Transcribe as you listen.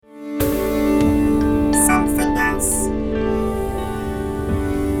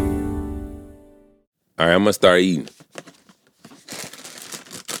All right, I'm gonna start eating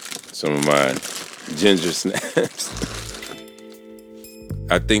some of my ginger snaps.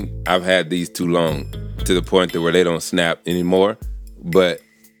 I think I've had these too long to the point that where they don't snap anymore. But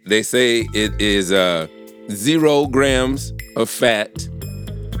they say it is 0 grams of fat.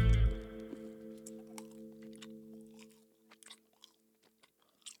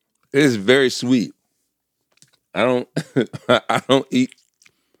 It is very sweet. I don't I don't eat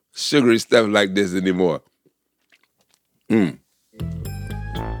sugary stuff like this anymore. We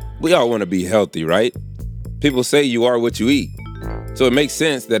all want to be healthy, right? People say you are what you eat. So it makes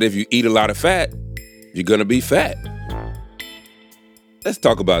sense that if you eat a lot of fat, you're gonna be fat. Let's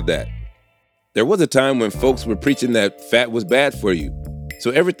talk about that. There was a time when folks were preaching that fat was bad for you.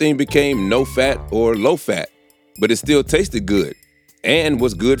 So everything became no fat or low fat, but it still tasted good and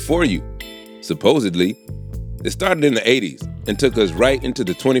was good for you, supposedly. It started in the 80s and took us right into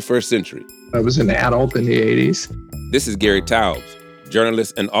the 21st century. I was an adult in the 80s. This is Gary Taubes,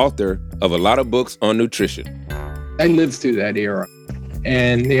 journalist and author of a lot of books on nutrition. I lived through that era.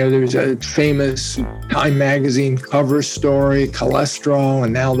 And, there's a famous Time magazine cover story, cholesterol,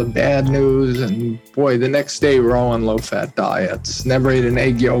 and now the bad news. And boy, the next day we're all on low-fat diets. Never ate an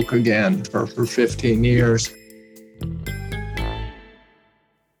egg yolk again for 15 years.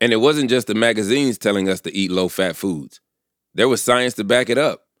 And it wasn't just the magazines telling us to eat low-fat foods. There was science to back it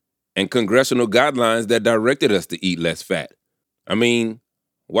up and congressional guidelines that directed us to eat less fat. I mean,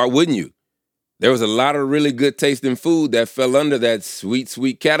 why wouldn't you? There was a lot of really good tasting food that fell under that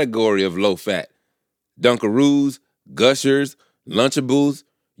sweet category of low fat. Dunkaroos, Gushers, Lunchables,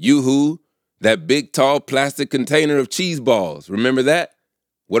 Yoo-Hoo, that big tall plastic container of cheese balls. Remember that?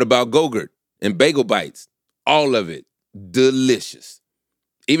 What about Go-Gurt and Bagel Bites? All of it delicious.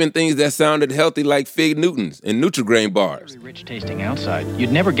 Even things that sounded healthy like Fig Newtons and Nutri-Grain bars. Very rich tasting outside.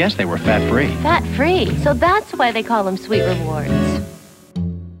 You'd never guess they were fat-free. Fat-free, so that's why they call them sweet rewards.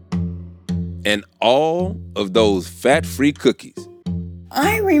 And all of those fat-free cookies.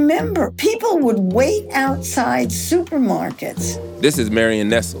 I remember people would wait outside supermarkets. This is Marion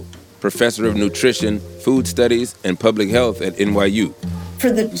Nestle, professor of nutrition, food studies, and public health at NYU.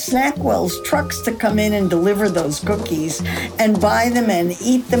 For the Snackwell's trucks to come in and deliver those cookies and buy them and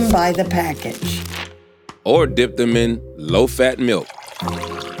eat them by the package. Or dip them in low-fat milk,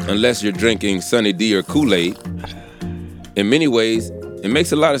 unless you're drinking Sunny D or Kool-Aid. In many ways, it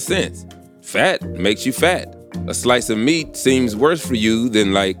makes a lot of sense. Fat makes you fat. A slice of meat seems worse for you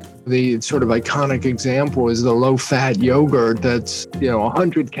than The sort of iconic example is the low-fat yogurt that's,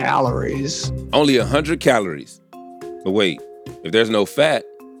 100 calories. Only 100 calories. But wait, if there's no fat,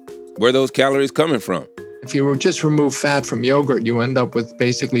 where are those calories coming from? If you just remove fat from yogurt, you end up with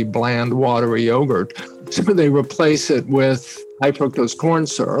basically bland, watery yogurt. So they replace it with high fructose corn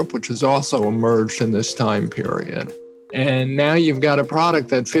syrup, which has also emerged in this time period. And now you've got a product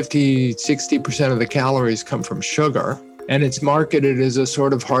that 60% of the calories come from sugar, and it's marketed as a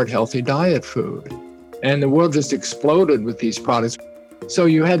sort of heart-healthy diet food. And the world just exploded with these products. So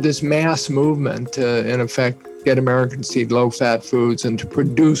you had this mass movement to, in effect, get Americans to eat low-fat foods and to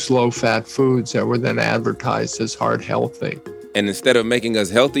produce low-fat foods that were then advertised as heart-healthy. And instead of making us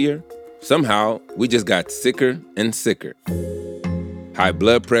healthier, somehow we just got sicker and sicker. High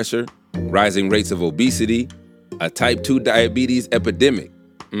blood pressure, rising rates of obesity, a type 2 diabetes epidemic.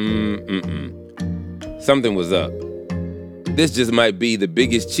 Something was up. This just might be the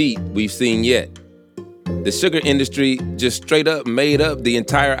biggest cheat we've seen yet. The sugar industry just straight up made up the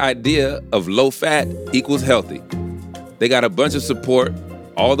entire idea of low fat equals healthy. They got a bunch of support,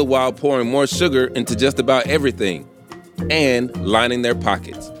 all the while pouring more sugar into just about everything and lining their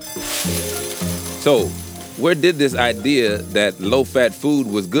pockets. So, where did this idea that low-fat food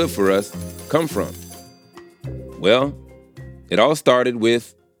was good for us come from? Well, it all started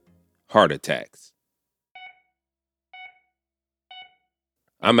with heart attacks.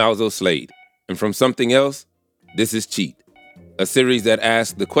 I'm Alzo Slade, and from Something Else, this is Cheat, a series that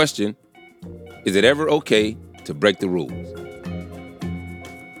asks the question, is it ever okay to break the rules?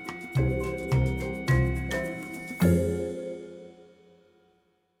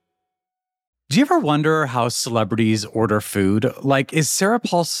 Do you ever wonder how celebrities order food? Like, is Sarah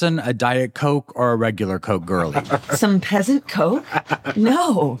Paulson a Diet Coke or a regular Coke girlie? Some peasant Coke?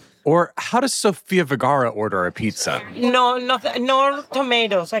 No. Or how does Sofia Vergara order a pizza? No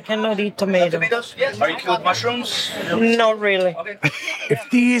tomatoes. I cannot eat tomatoes. Are you cool with mushrooms? Not really. If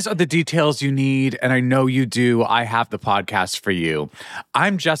these are the details you need, and I know you do, I have the podcast for you.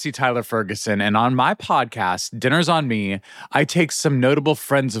 I'm Jesse Tyler Ferguson, and on my podcast, Dinners on Me, I take some notable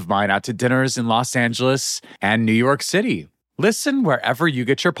friends of mine out to dinners in Los Angeles and New York City. Listen wherever you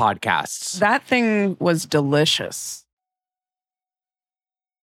get your podcasts. That thing was delicious.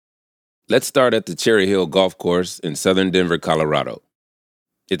 Let's start at the Cherry Hill Golf Course in southern Denver, Colorado.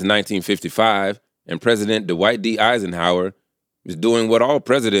 It's 1955, and President Dwight D. Eisenhower is doing what all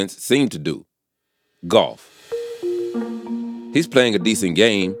presidents seem to do: golf. He's playing a decent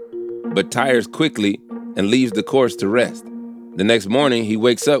game, but tires quickly and leaves the course to rest. The next morning, he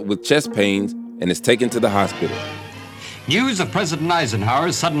wakes up with chest pains and is taken to the hospital. News of President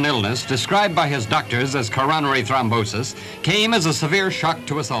Eisenhower's sudden illness, described by his doctors as coronary thrombosis, came as a severe shock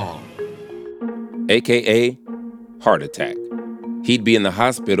to us all. AKA heart attack. He'd be in the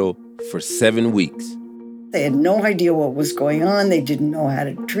hospital for 7 weeks. They had no idea what was going on. They didn't know how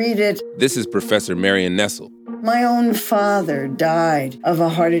to treat it. This is Professor Marion Nestle. My own father died of a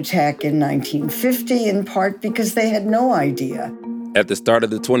heart attack in 1950, in part because they had no idea. At the start of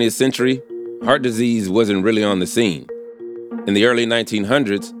the 20th century, heart disease wasn't really on the scene. In the early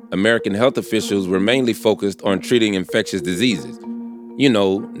 1900s, American health officials were mainly focused on treating infectious diseases. You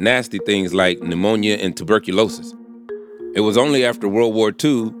know, nasty things like pneumonia and tuberculosis. It was only after World War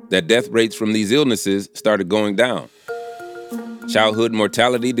II that death rates from these illnesses started going down. Childhood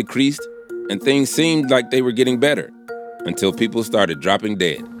mortality decreased, and things seemed like they were getting better, until people started dropping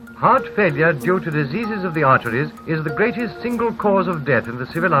dead. Heart failure due to diseases of the arteries is the greatest single cause of death in the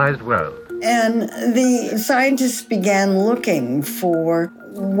civilized world. And the scientists began looking for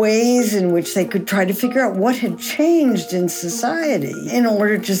ways in which they could try to figure out what had changed in society in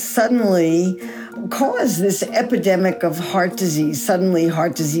order to suddenly cause this epidemic of heart disease. Suddenly,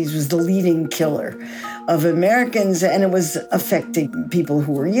 heart disease was the leading killer of Americans, and it was affecting people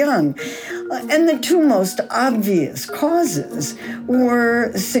who were young. And the two most obvious causes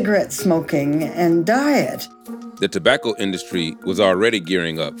were cigarette smoking and diet. The tobacco industry was already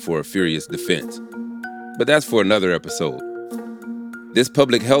gearing up for a furious defense. But that's for another episode. This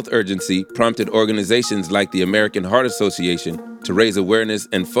public health urgency prompted organizations like the American Heart Association to raise awareness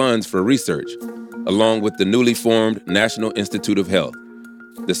and funds for research, along with the newly formed National Institute of Health.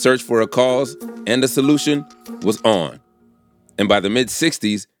 The search for a cause and a solution was on. And by the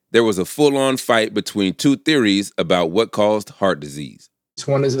mid-60s, there was a full-on fight between two theories about what caused heart disease.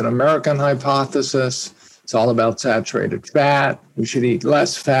 One is an American hypothesis. It's all about saturated fat. We should eat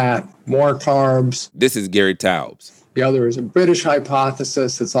less fat, more carbs. This is Gary Taubes. The other is a British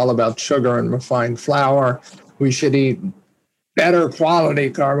hypothesis. It's all about sugar and refined flour. We should eat better quality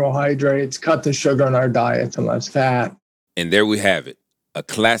carbohydrates, cut the sugar in our diets and less fat. And there we have it, a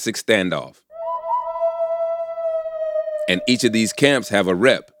classic standoff. And each of these camps have a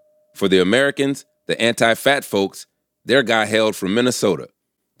rep. For the Americans, the anti-fat folks, their guy hailed from Minnesota,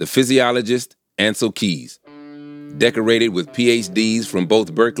 the physiologist Ancel Keys, decorated with PhDs from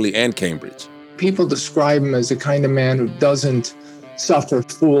both Berkeley and Cambridge. People describe him as the kind of man who doesn't suffer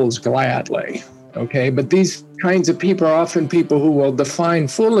fools gladly, okay? But these kinds of people are often people who will define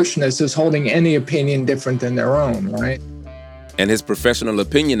foolishness as holding any opinion different than their own, right? And his professional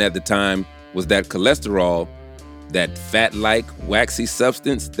opinion at the time was that cholesterol, that fat-like, waxy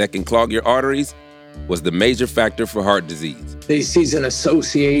substance that can clog your arteries, was the major factor for heart disease. He sees an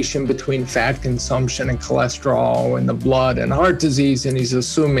association between fat consumption and cholesterol in the blood and heart disease, and he's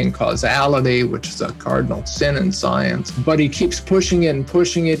assuming causality, which is a cardinal sin in science. But he keeps pushing it and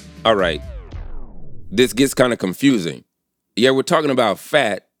pushing it. All right. This gets kind of confusing. Yeah, we're talking about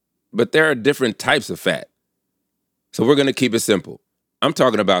fat, but there are different types of fat. So we're going to keep it simple. I'm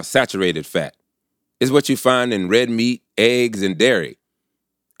talking about saturated fat. It's what you find in red meat, eggs, and dairy.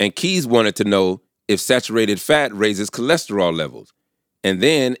 And Keys wanted to know if saturated fat raises cholesterol levels, and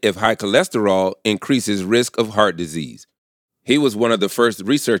then if high cholesterol increases risk of heart disease. He was one of the first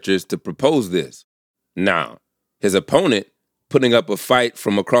researchers to propose this. Now, his opponent, putting up a fight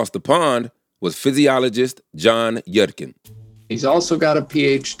from across the pond, was physiologist John Yudkin. He's also got a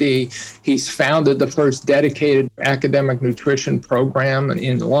PhD. He's founded the first dedicated academic nutrition program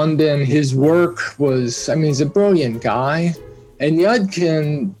in London. His work was, he's a brilliant guy. And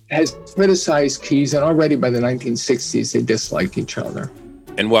Yudkin has criticized Keys, and already by the 1960s, they dislike each other.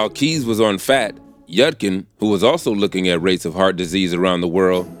 And while Keys was on fat, Yudkin, who was also looking at rates of heart disease around the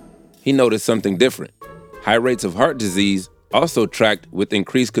world, he noticed something different. High rates of heart disease also tracked with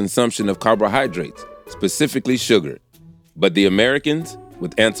increased consumption of carbohydrates, specifically sugar. But the Americans,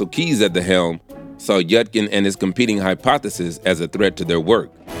 with Ancel Keys at the helm, saw Yudkin and his competing hypothesis as a threat to their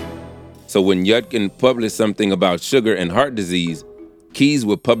work. So when Yudkin published something about sugar and heart disease, Keys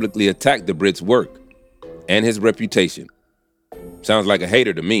would publicly attack the Brit's work and his reputation. Sounds like a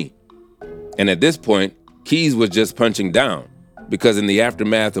hater to me. And at this point, Keys was just punching down, because in the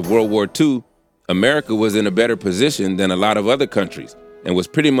aftermath of World War II, America was in a better position than a lot of other countries and was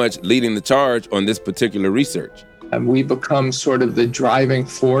pretty much leading the charge on this particular research. And we become sort of the driving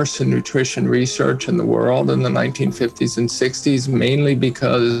force in nutrition research in the world in the 1950s and 60s, mainly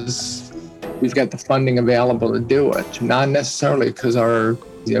because we've got the funding available to do it, not necessarily because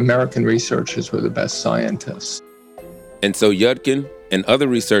the American researchers were the best scientists. And so Yudkin and other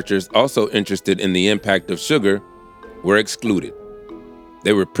researchers also interested in the impact of sugar were excluded.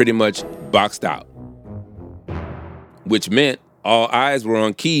 They were pretty much boxed out, which meant all eyes were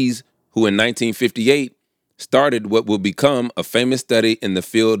on Keyes, who in 1958 started what will become a famous study in the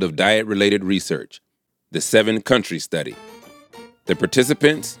field of diet-related research, the 7-country study. The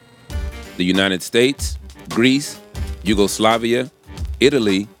participants, the United States, Greece, Yugoslavia,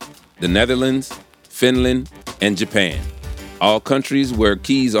 Italy, the Netherlands, Finland, and Japan, all countries where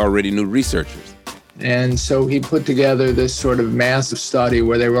Keyes already knew researchers. And so he put together this sort of massive study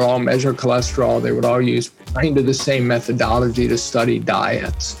where they would all measure cholesterol. They would all use kind of the same methodology to study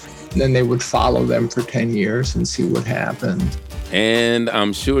diets. And then they would follow them for 10 years and see what happened. And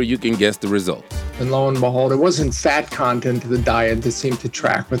I'm sure you can guess the results. And lo and behold, it wasn't fat content of the diet that seemed to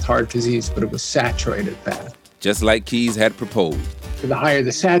track with heart disease, but it was saturated fat. Just like Keyes had proposed. So the higher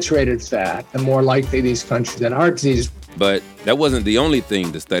the saturated fat, the more likely these countries had heart disease. But that wasn't the only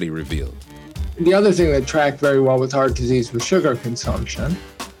thing the study revealed. The other thing that tracked very well with heart disease was sugar consumption.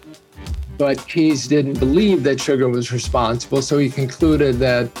 But Keyes didn't believe that sugar was responsible, so he concluded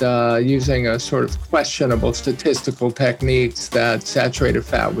that using a sort of questionable statistical techniques that saturated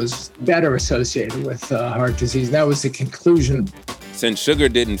fat was better associated with heart disease. And that was the conclusion. Since sugar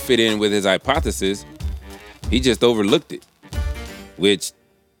didn't fit in with his hypothesis, he just overlooked it, which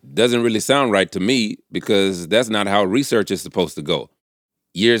doesn't really sound right to me because that's not how research is supposed to go.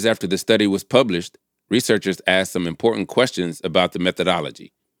 Years after the study was published, researchers asked some important questions about the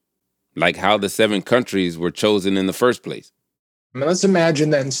methodology, like how the 7 countries were chosen in the first place. Let's imagine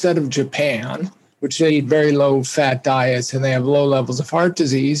that instead of Japan, which they eat very low-fat diets and they have low levels of heart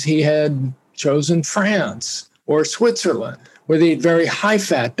disease, he had chosen France or Switzerland, where they eat very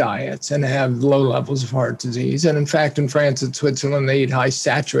high-fat diets and have low levels of heart disease. And in fact, in France and Switzerland, they eat high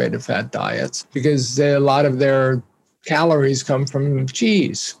saturated fat diets because a lot of their calories come from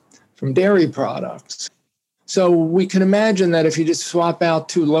cheese, from dairy products. So we can imagine that if you just swap out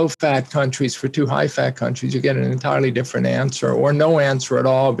 2 low-fat countries for 2 high-fat countries, you get an entirely different answer, or no answer at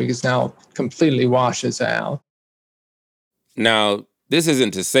all, because now it completely washes out. Now, this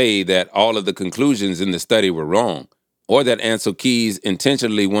isn't to say that all of the conclusions in the study were wrong, or that Ancel Keys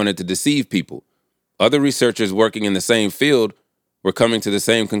intentionally wanted to deceive people. Other researchers working in the same field were coming to the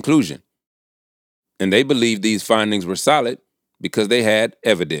same conclusion. And they believed these findings were solid because they had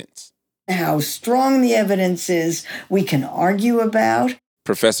evidence. How strong the evidence is, we can argue about.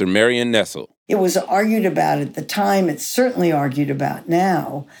 Professor Marion Nestle. It was argued about at the time. It's certainly argued about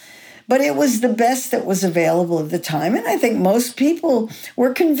now. But it was the best that was available at the time. And I think most people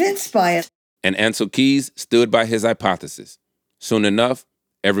were convinced by it. And Ancel Keys stood by his hypothesis. Soon enough,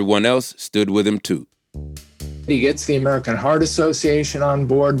 everyone else stood with him too. He gets the American Heart Association on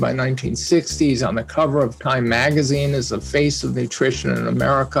board by 1960s, on the cover of Time magazine as the face of nutrition in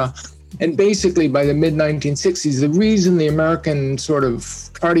America. And basically by the mid-1960s, the reason the American sort of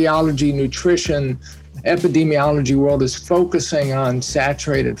cardiology, nutrition, epidemiology world is focusing on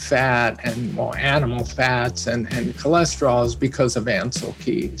saturated fat and animal fats and cholesterol is because of Ancel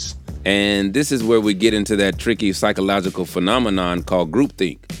Keys. And this is where we get into that tricky psychological phenomenon called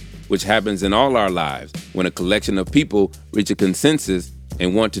groupthink, which happens in all our lives when a collection of people reach a consensus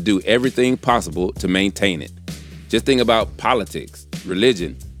and want to do everything possible to maintain it. Just think about politics,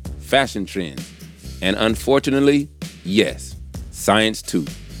 religion, fashion trends, and unfortunately, yes, science too.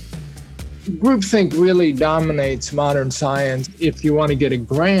 Groupthink really dominates modern science. If you want to get a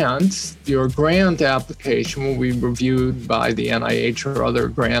grant, your grant application will be reviewed by the NIH or other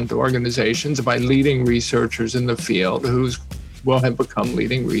grant organizations by leading researchers in the field who will have become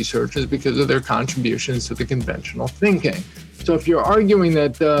leading researchers because of their contributions to the conventional thinking. So if you're arguing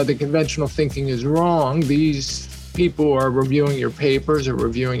that the conventional thinking is wrong, these people who are reviewing your papers or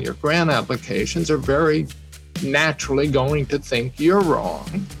reviewing your grant applications are very naturally going to think you're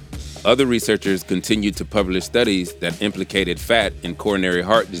wrong. Other researchers continued to publish studies that implicated fat in coronary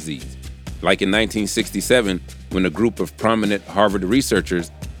heart disease, like in 1967 when a group of prominent Harvard researchers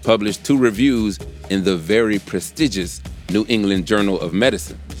published 2 reviews in the very prestigious New England Journal of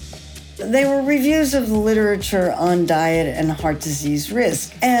Medicine. They were reviews of the literature on diet and heart disease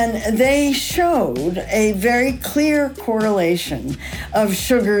risk, and they showed a very clear correlation of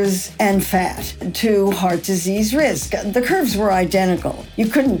sugars and fat to heart disease risk. The curves were identical. You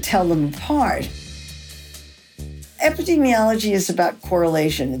couldn't tell them apart. Epidemiology is about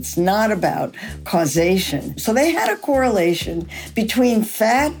correlation. It's not about causation. So they had a correlation between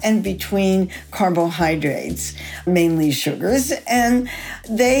fat and between carbohydrates, mainly sugars, and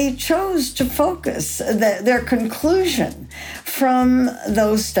they chose to focus. Their conclusion from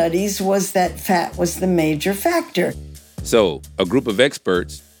those studies was that fat was the major factor. So a group of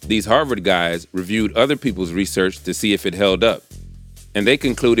experts, these Harvard guys, reviewed other people's research to see if it held up. And they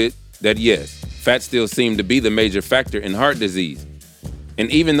concluded that yes, fat still seemed to be the major factor in heart disease.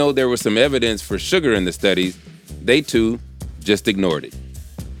 And even though there was some evidence for sugar in the studies, they too just ignored it.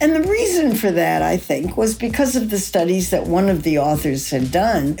 And the reason for that, I think, was because of the studies that one of the authors had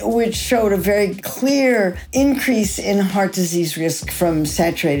done, which showed a very clear increase in heart disease risk from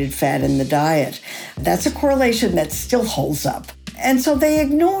saturated fat in the diet. That's a correlation that still holds up. And so they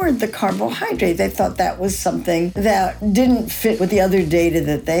ignored the carbohydrate. They thought that was something that didn't fit with the other data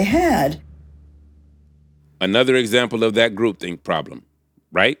that they had. Another example of that groupthink problem,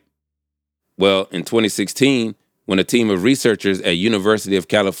 right? Well, in 2016, when a team of researchers at University of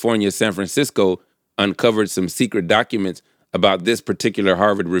California, San Francisco uncovered some secret documents about this particular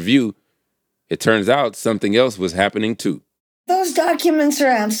Harvard review, it turns out something else was happening too. Those documents are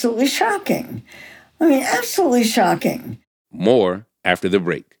absolutely shocking. I mean, absolutely shocking. More after the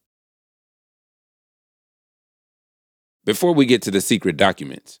break. Before we get to the secret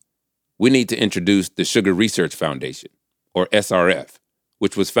documents, we need to introduce the Sugar Research Foundation, or SRF,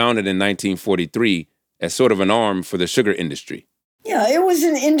 which was founded in 1943 as sort of an arm for the sugar industry. Yeah, it was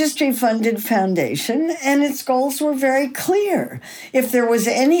an industry-funded foundation, and its goals were very clear. If there was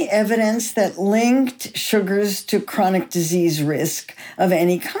any evidence that linked sugars to chronic disease risk of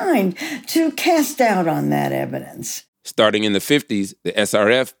any kind, to cast doubt on that evidence. Starting in the 50s, the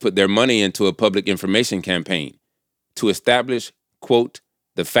SRF put their money into a public information campaign to establish, quote,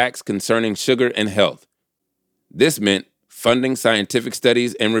 the facts concerning sugar and health. This meant funding scientific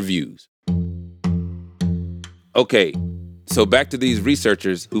studies and reviews. Okay, so back to these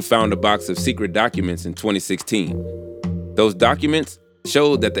researchers who found a box of secret documents in 2016. Those documents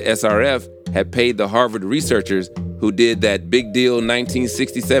showed that the SRF had paid the Harvard researchers who did that big deal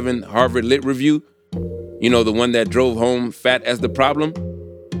 1967 Harvard Lit Review, you know, the one that drove home fat as the problem.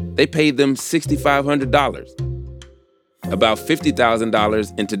 They paid them $6,500. About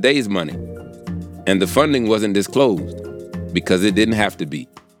 $50,000 in today's money. And the funding wasn't disclosed because it didn't have to be.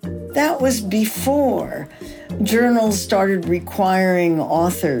 That was before journals started requiring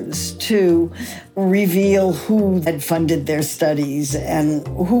authors to reveal who had funded their studies and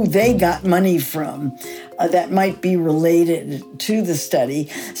who they got money from that might be related to the study.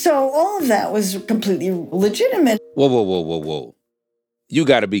 So all of that was completely legitimate. Whoa. You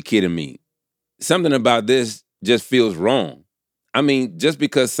gotta be kidding me. Something about this just feels wrong. I mean, just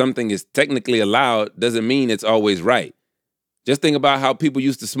because something is technically allowed doesn't mean it's always right. Just think about how people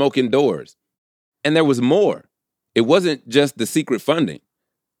used to smoke indoors. And there was more. It wasn't just the secret funding,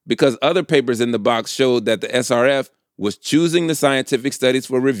 because other papers in the box showed that the SRF was choosing the scientific studies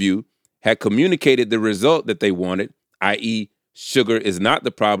for review, had communicated the result that they wanted, i.e., sugar is not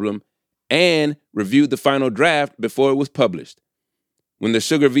the problem, and reviewed the final draft before it was published. When the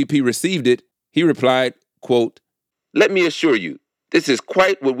sugar VP received it, he replied, quote, "Let me assure you, this is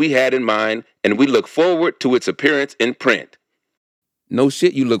quite what we had in mind, and we look forward to its appearance in print." No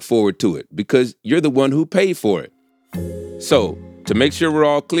shit you look forward to it, because you're the one who paid for it. So, to make sure we're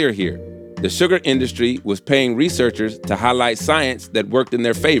all clear here, the sugar industry was paying researchers to highlight science that worked in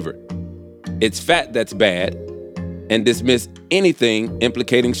their favor. It's fat that's bad, and dismiss anything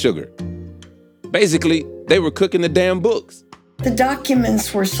implicating sugar. Basically, they were cooking the damn books. The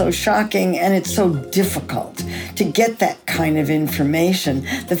documents were so shocking, and it's so difficult to get that kind of information.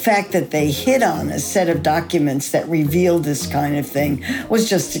 The fact that they hit on a set of documents that revealed this kind of thing was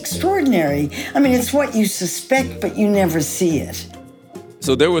just extraordinary. I mean, it's what you suspect, but you never see it.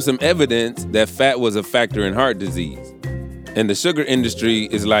 So there was some evidence that fat was a factor in heart disease. And the sugar industry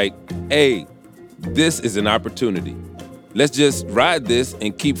is like, hey, this is an opportunity. Let's just ride this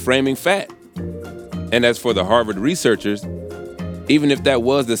and keep framing fat. And as for the Harvard researchers, even if that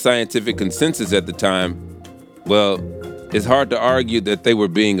was the scientific consensus at the time, well, it's hard to argue that they were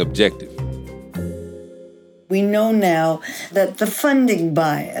being objective. We know now that the funding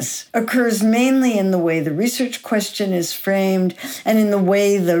bias occurs mainly in the way the research question is framed and in the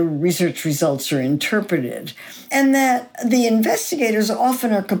way the research results are interpreted, and that the investigators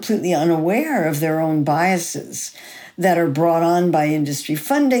often are completely unaware of their own biases that are brought on by industry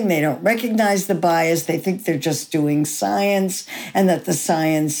funding. They don't recognize the bias. They think they're just doing science and that the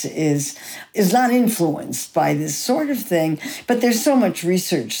science is not influenced by this sort of thing. But there's so much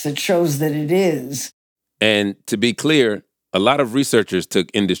research that shows that it is. And to be clear, a lot of researchers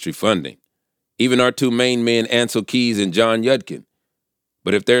took industry funding, even our two main men, Ansel Keys and John Yudkin.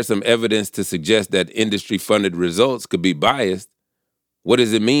 But if there's some evidence to suggest that industry-funded results could be biased, what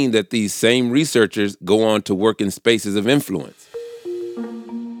does it mean that these same researchers go on to work in spaces of influence?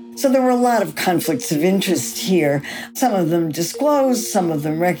 So there were a lot of conflicts of interest here. Some of them disclosed, some of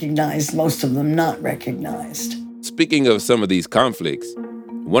them recognized, most of them not recognized. Speaking of some of these conflicts,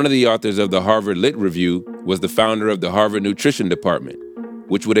 one of the authors of the Harvard Lit Review was the founder of the Harvard Nutrition Department,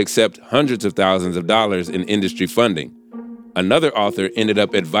 which would accept hundreds of thousands of dollars in industry funding. Another author ended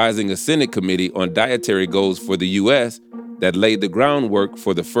up advising a Senate committee on dietary goals for the U.S. that laid the groundwork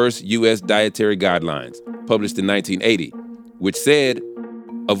for the first U.S. dietary guidelines, published in 1980, which said,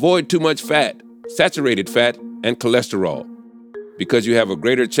 avoid too much fat, saturated fat, and cholesterol, because you have a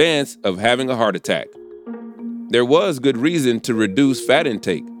greater chance of having a heart attack. There was good reason to reduce fat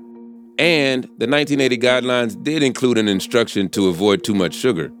intake, and the 1980 guidelines did include an instruction to avoid too much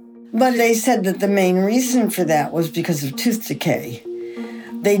sugar. But they said that the main reason for that was because of tooth decay.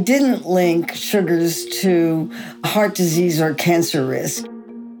 They didn't link sugars to heart disease or cancer risk.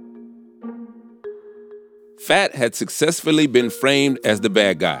 Fat had successfully been framed as the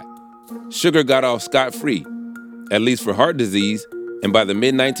bad guy. Sugar got off scot-free, at least for heart disease, and by the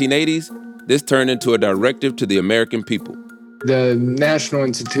mid-1980s, this turned into a directive to the American people. The National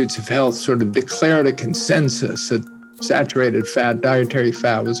Institutes of Health sort of declared a consensus that saturated fat, dietary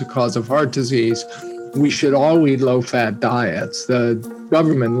fat, was a cause of heart disease. We should all eat low-fat diets. The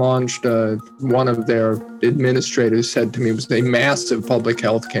government launched, one of their administrators said to me, it was a massive public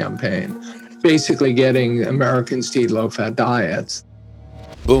health campaign, basically getting Americans to eat low-fat diets.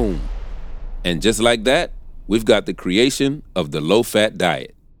 Boom. And just like that, we've got the creation of the low-fat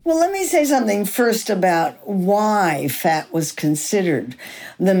diet. Well, let me say something first about why fat was considered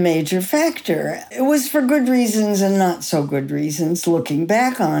the major factor. It was for good reasons and not so good reasons, looking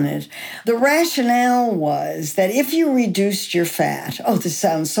back on it. The rationale was that if you reduced your fat, this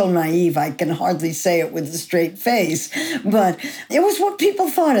sounds so naive, I can hardly say it with a straight face, but it was what people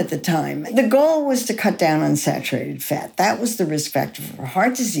thought at the time. The goal was to cut down on saturated fat. That was the risk factor for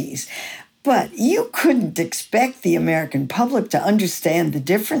heart disease. But you couldn't expect the American public to understand the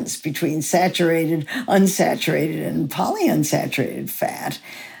difference between saturated, unsaturated, and polyunsaturated fat.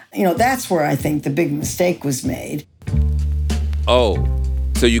 That's where I think the big mistake was made. Oh,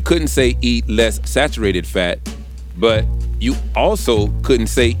 so you couldn't say eat less saturated fat, but you also couldn't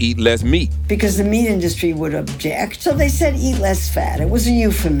say eat less meat. Because the meat industry would object, so they said eat less fat. It was a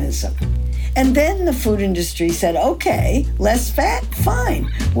euphemism. And then the food industry said, okay, less fat, fine.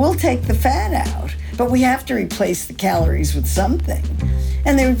 We'll take the fat out, but we have to replace the calories with something.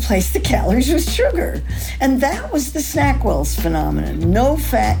 And they replaced the calories with sugar. And that was the Snackwells phenomenon.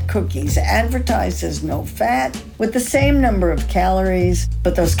 No-fat cookies, advertised as no fat, with the same number of calories,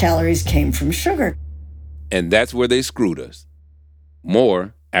 but those calories came from sugar. And that's where they screwed us.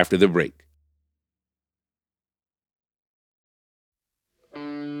 More after the break.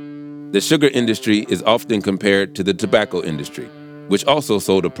 The sugar industry is often compared to the tobacco industry, which also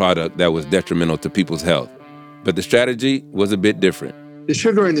sold a product that was detrimental to people's health. But the strategy was a bit different. The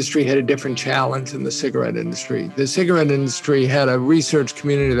sugar industry had a different challenge than the cigarette industry. The cigarette industry had a research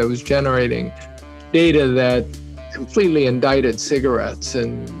community that was generating data that completely indicted cigarettes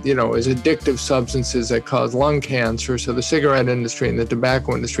and, as addictive substances that cause lung cancer. So the cigarette industry and the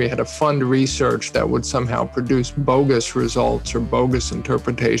tobacco industry had to fund research that would somehow produce bogus results or bogus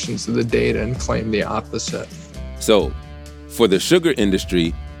interpretations of the data and claim the opposite. So, for the sugar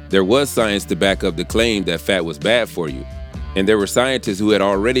industry, there was science to back up the claim that fat was bad for you. And there were scientists who had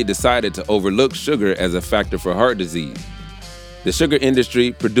already decided to overlook sugar as a factor for heart disease. The sugar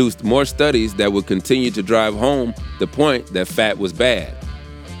industry produced more studies that would continue to drive home the point that fat was bad.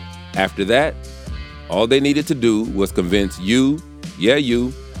 After that, all they needed to do was convince you,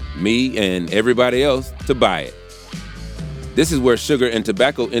 me, and everybody else to buy it. This is where sugar and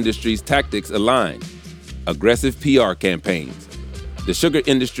tobacco industry's tactics aligned: aggressive PR campaigns. The sugar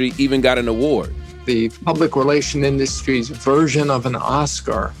industry even got an award. The public relation industry's version of an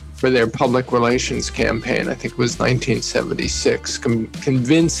Oscar for their public relations campaign. I think it was 1976,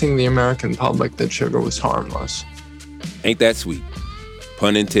 convincing the American public that sugar was harmless. Ain't that sweet?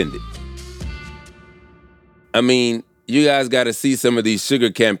 Pun intended. I mean, you guys got to see some of these sugar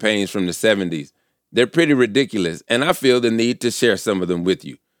campaigns from the 70s. They're pretty ridiculous, and I feel the need to share some of them with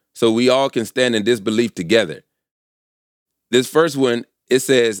you so we all can stand in disbelief together. This first one, it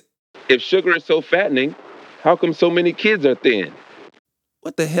says, if sugar is so fattening, how come so many kids are thin?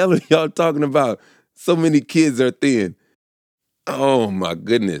 What the hell are y'all talking about? So many kids are thin. Oh, my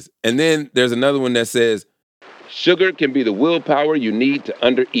goodness. And then there's another one that says, sugar can be the willpower you need to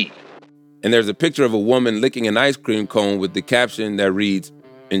undereat. And there's a picture of a woman licking an ice cream cone with the caption that reads,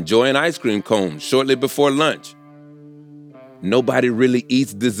 enjoy an ice cream cone shortly before lunch. Nobody really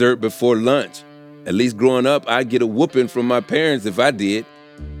eats dessert before lunch. At least growing up, I'd get a whooping from my parents if I did.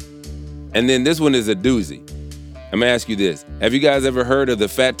 And then this one is a doozy. I'm gonna ask you this. Have you guys ever heard of the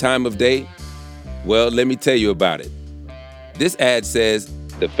fat time of day? Well, let me tell you about it. This ad says,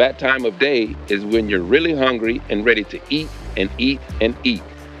 the fat time of day is when you're really hungry and ready to eat and eat and eat.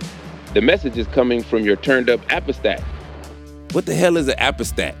 The message is coming from your turned up appestat. What the hell is an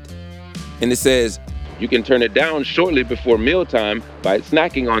appestat? And it says, you can turn it down shortly before mealtime by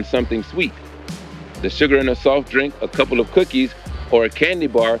snacking on something sweet. The sugar in a soft drink, a couple of cookies, or a candy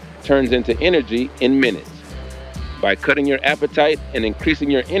bar turns into energy in minutes. By cutting your appetite and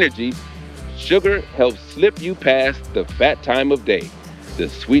increasing your energy, sugar helps slip you past the fat time of day, the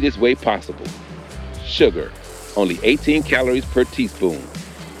sweetest way possible. Sugar, only 18 calories per teaspoon,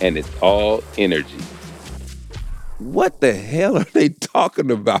 and it's all energy. What the hell are they talking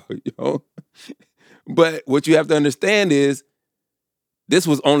about, yo? But what you have to understand is this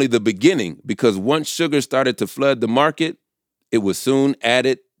was only the beginning, because once sugar started to flood the market, it was soon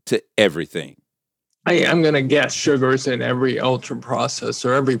added to everything. I'm going to guess sugar's in every ultra-processed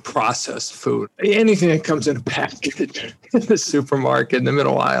or every processed food. Anything that comes in a package in the supermarket, in the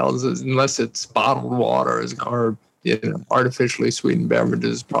middle aisles, unless it's bottled water or artificially sweetened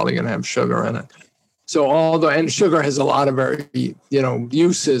beverages, is probably going to have sugar in it. So and sugar has a lot of very,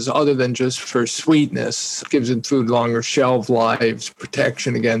 uses other than just for sweetness. It gives food longer shelf lives,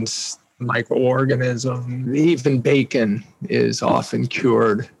 protection against microorganisms. Even bacon is often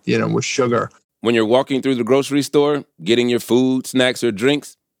cured, with sugar. When you're walking through the grocery store, getting your food, snacks, or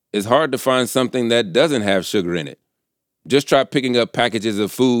drinks, it's hard to find something that doesn't have sugar in it. Just try picking up packages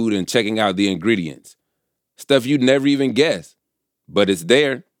of food and checking out the ingredients. Stuff you'd never even guess. But it's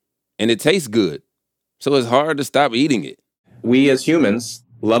there, and it tastes good. So it's hard to stop eating it. We as humans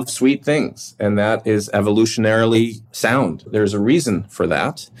love sweet things, and that is evolutionarily sound. There's a reason for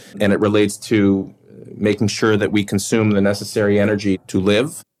that, and it relates to making sure that we consume the necessary energy to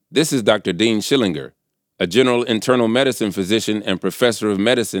live. This is Dr. Dean Schillinger, a general internal medicine physician and professor of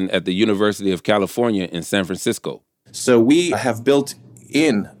medicine at the University of California in San Francisco. So we have built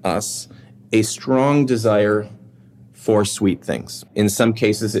in us a strong desire for sweet things. In some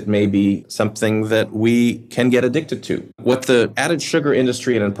cases, it may be something that we can get addicted to. What the added sugar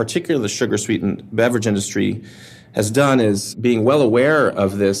industry, and in particular the sugar-sweetened beverage industry, has done is, being well aware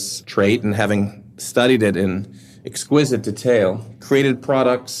of this trait and having studied it in exquisite detail, created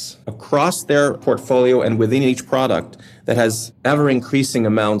products across their portfolio and within each product that has ever-increasing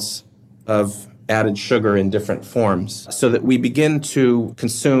amounts of added sugar in different forms, so that we begin to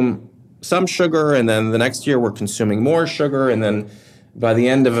consume some sugar, and then the next year we're consuming more sugar, and then by the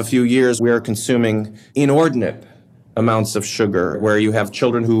end of a few years we're consuming inordinate amounts of sugar, where you have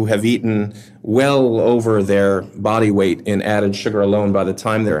children who have eaten well over their body weight in added sugar alone by the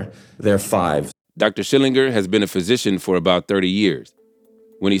time they're 5. Dr. Schillinger has been a physician for about 30 years.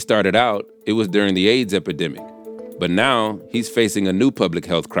 When he started out, it was during the AIDS epidemic. But now he's facing a new public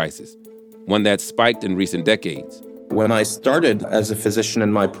health crisis, one that's spiked in recent decades. When I started as a physician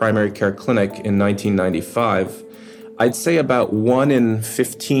in my primary care clinic in 1995, I'd say about 1 in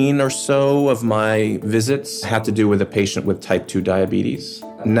 15 or so of my visits had to do with a patient with type 2 diabetes.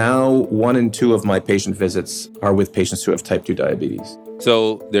 Now, 1 in 2 of my patient visits are with patients who have type 2 diabetes.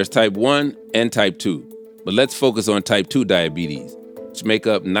 So there's type 1 and type 2. But let's focus on type 2 diabetes, which make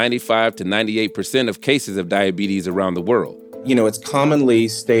up 95 to 98% of cases of diabetes around the world. It's commonly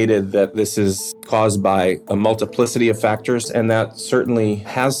stated that this is caused by a multiplicity of factors, and that certainly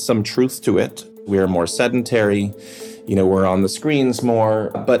has some truth to it. We are more sedentary, we're on the screens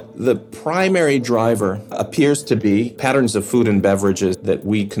more. But the primary driver appears to be patterns of food and beverages that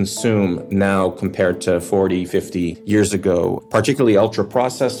we consume now compared to 40, 50 years ago, particularly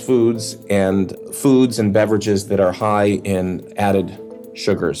ultra-processed foods and beverages that are high in added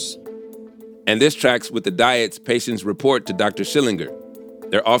sugars. And this tracks with the diets patients report to Dr. Schillinger.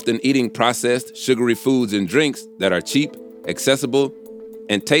 They're often eating processed, sugary foods and drinks that are cheap, accessible,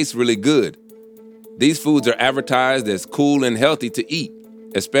 and taste really good. These foods are advertised as cool and healthy to eat,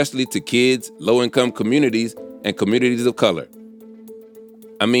 especially to kids, low-income communities, and communities of color.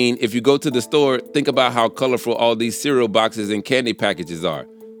 I mean, if you go to the store, think about how colorful all these cereal boxes and candy packages are.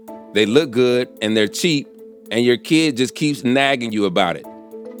 They look good and they're cheap, and your kid just keeps nagging you about it.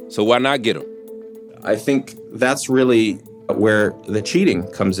 So why not get them? I think that's really where the cheating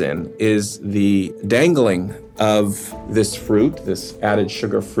comes in, is the dangling of this fruit, this added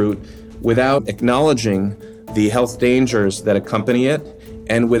sugar fruit, without acknowledging the health dangers that accompany it,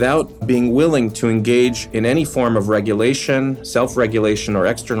 and without being willing to engage in any form of regulation, self-regulation or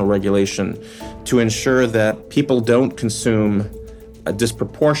external regulation, to ensure that people don't consume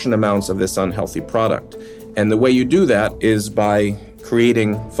disproportionate amounts of this unhealthy product. And the way you do that is by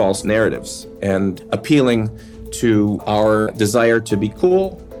creating false narratives and appealing to our desire to be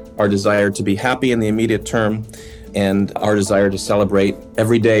cool, our desire to be happy in the immediate term, and our desire to celebrate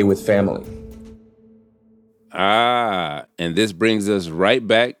every day with family. And this brings us right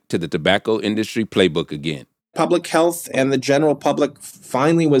back to the tobacco industry playbook again. Public health and the general public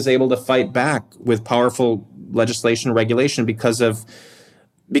finally was able to fight back with powerful legislation and regulation because of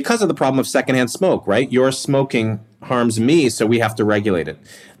the problem of secondhand smoke, right? Your smoking harms me, so we have to regulate it.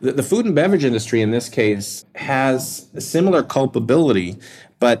 The food and beverage industry in this case has a similar culpability,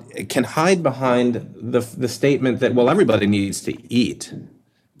 but it can hide behind the statement that, well, everybody needs to eat.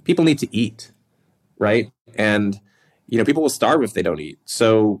 People need to eat, right? And, people will starve if they don't eat.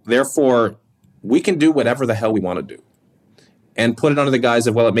 So therefore, we can do whatever the hell we want to do and put it under the guise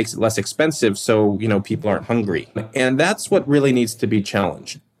of, well, it makes it less expensive, so, people aren't hungry. And that's what really needs to be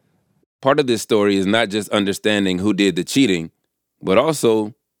challenged. Part of this story is not just understanding who did the cheating, but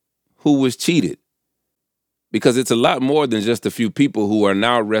also who was cheated. Because it's a lot more than just a few people who are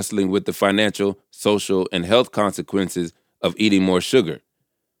now wrestling with the financial, social, and health consequences of eating more sugar.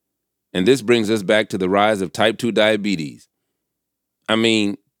 And this brings us back to the rise of type 2 diabetes. I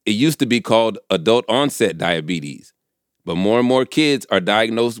mean, it used to be called adult onset diabetes, but more and more kids are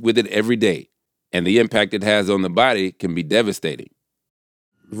diagnosed with it every day, and the impact it has on the body can be devastating.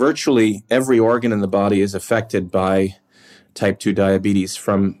 Virtually every organ in the body is affected by type 2 diabetes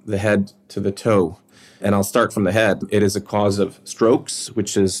from the head to the toe. And I'll start from the head. It is a cause of strokes,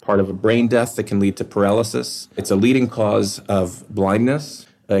 which is part of a brain death that can lead to paralysis. It's a leading cause of blindness.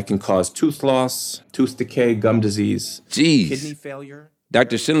 It can cause tooth loss, tooth decay, gum disease, kidney failure.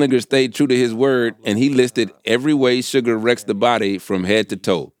 Dr. Schillinger stayed true to his word, and he listed every way sugar wrecks the body from head to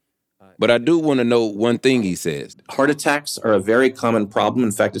toe. But I do want to know one thing he says. Heart attacks are a very common problem.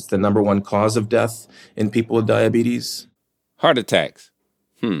 In fact, it's the number one cause of death in people with diabetes. Heart attacks.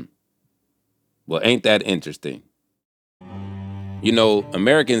 Well, ain't that interesting?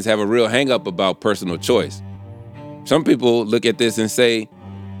 Americans have a real hang-up about personal choice. Some people look at this and say,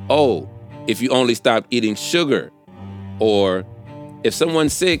 oh, if you only stop eating sugar, or if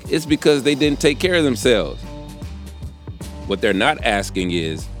someone's sick, it's because they didn't take care of themselves. What they're not asking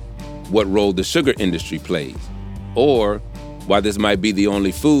is what role the sugar industry plays, or why this might be the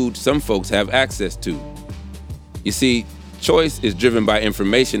only food some folks have access to. You see, choice is driven by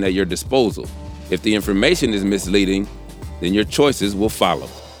information at your disposal. If the information is misleading, then your choices will follow.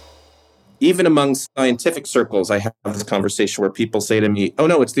 Even among scientific circles, I have this conversation where people say to me, oh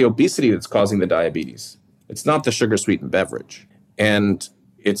no, it's the obesity that's causing the diabetes. It's not the sugar-sweetened beverage. And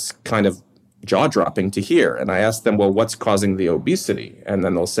it's kind of jaw-dropping to hear. And I ask them, well, what's causing the obesity? And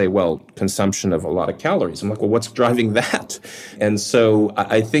then they'll say, well, consumption of a lot of calories. I'm like, well, what's driving that? And so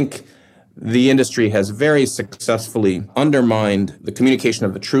I think the industry has very successfully undermined the communication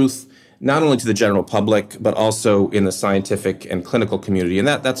of the truth, not only to the general public, but also in the scientific and clinical community. And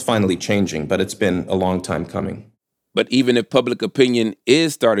that's finally changing, but it's been a long time coming. But even if public opinion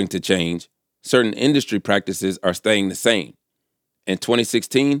is starting to change, certain industry practices are staying the same. In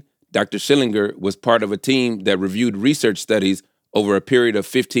 2016, Dr. Schillinger was part of a team that reviewed research studies over a period of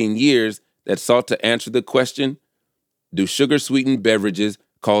 15 years that sought to answer the question, do sugar-sweetened beverages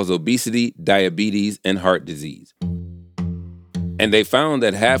cause obesity, diabetes, and heart disease? And they found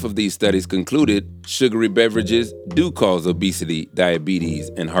that half of these studies concluded sugary beverages do cause obesity, diabetes,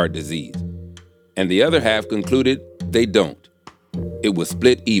 and heart disease. And the other half concluded they don't. It was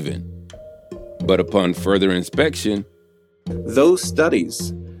split even. But upon further inspection, those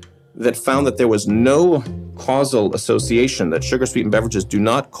studies that found that there was no causal association, that sugar-sweetened beverages do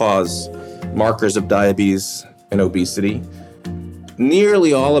not cause markers of diabetes and obesity,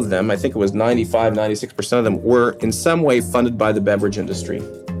 nearly all of them, I think it was 95, 96% of them, were in some way funded by the beverage industry.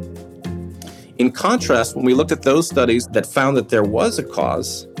 In contrast, when we looked at those studies that found that there was a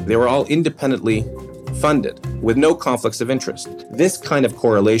cause, they were all independently funded with no conflicts of interest. This kind of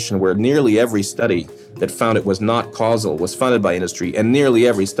correlation, where nearly every study that found it was not causal was funded by industry, and nearly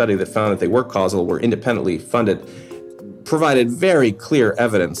every study that found that they were causal were independently funded, provided very clear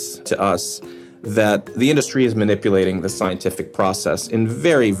evidence to us that the industry is manipulating the scientific process in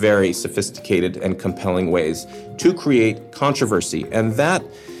very, very sophisticated and compelling ways to create controversy. And that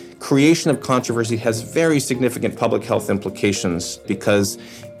creation of controversy has very significant public health implications because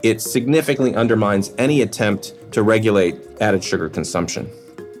it significantly undermines any attempt to regulate added sugar consumption.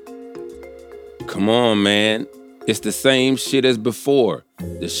 Come on, man. It's the same shit as before.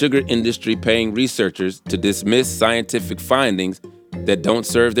 The sugar industry paying researchers to dismiss scientific findings that don't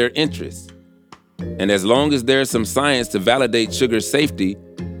serve their interests. And as long as there's some science to validate sugar's safety,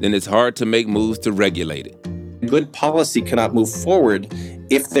 then it's hard to make moves to regulate it. Good policy cannot move forward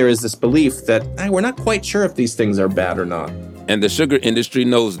if there is this belief that we're not quite sure if these things are bad or not. And the sugar industry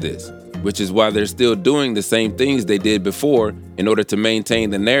knows this, which is why they're still doing the same things they did before in order to maintain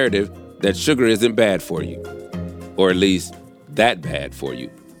the narrative that sugar isn't bad for you, or at least that bad for you.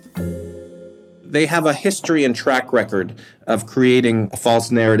 They have a history and track record of creating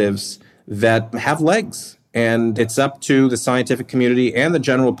false narratives that have legs, and it's up to the scientific community and the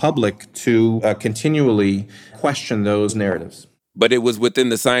general public to continually question those narratives. But it was within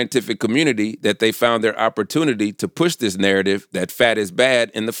the scientific community that they found their opportunity to push this narrative that fat is bad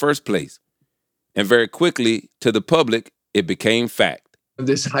in the first place. And very quickly, to the public, it became fact.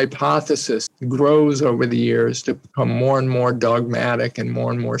 This hypothesis grows over the years to become more and more dogmatic and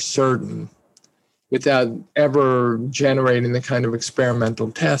more certain without ever generating the kind of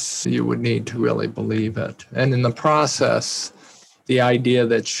experimental tests you would need to really believe it. And in the process, the idea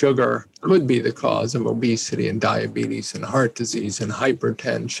that sugar could be the cause of obesity and diabetes and heart disease and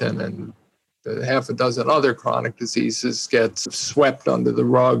hypertension and half a dozen other chronic diseases gets swept under the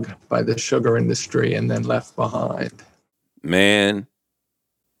rug by the sugar industry and then left behind. Man,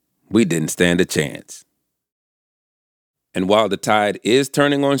 we didn't stand a chance. And while the tide is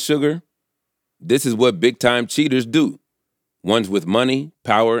turning on sugar, this is what big-time cheaters do, ones with money,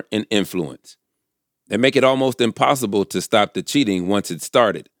 power, and influence. They make it almost impossible to stop the cheating once it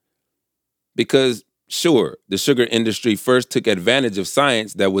started. Because, sure, the sugar industry first took advantage of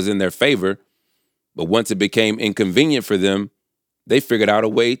science that was in their favor, but once it became inconvenient for them, they figured out a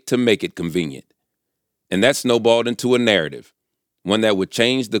way to make it convenient. And that snowballed into a narrative, one that would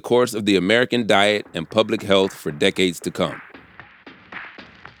change the course of the American diet and public health for decades to come.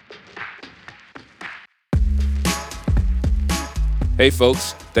 Hey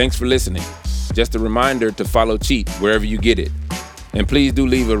folks, thanks for listening. Just a reminder to follow Cheat wherever you get it. And please do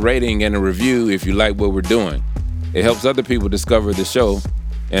leave a rating and a review if you like what we're doing. It helps other people discover the show.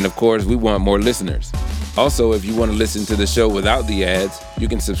 And of course, we want more listeners. Also, if you want to listen to the show without the ads, you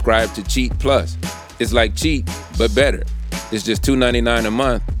can subscribe to Cheat Plus. It's like Cheat, but better. It's just $2.99 a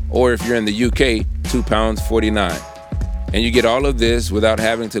month, or if you're in the UK, £2.49. And you get all of this without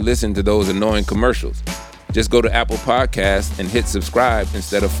having to listen to those annoying commercials. Just go to Apple Podcasts and hit subscribe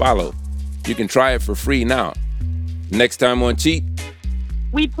instead of follow. You can try it for free now. Next time on Cheat.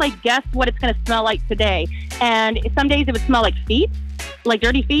 We play guess what it's going to smell like today. And some days it would smell like feet, like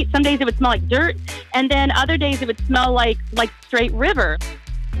dirty feet. Some days it would smell like dirt. And then other days it would smell like straight river.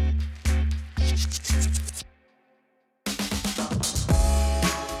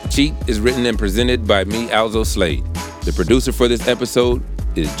 Cheat is written and presented by me, Alzo Slade. The producer for this episode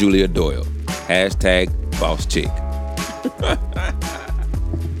is Julia Doyle. #BossChick.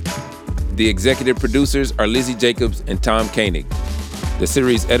 The executive producers are Lizzie Jacobs and Tom Koenig. The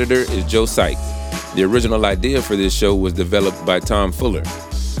series editor is Joe Sykes. The original idea for this show was developed by Tom Fuller.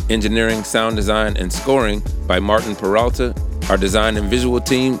 Engineering, sound design, and scoring by Martin Peralta. Our design and visual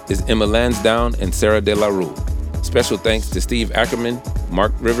team is Emma Lansdowne and Sarah De La Rue. Special thanks to Steve Ackerman,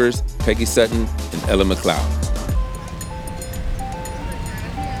 Mark Rivers, Peggy Sutton, and Ella McLeod.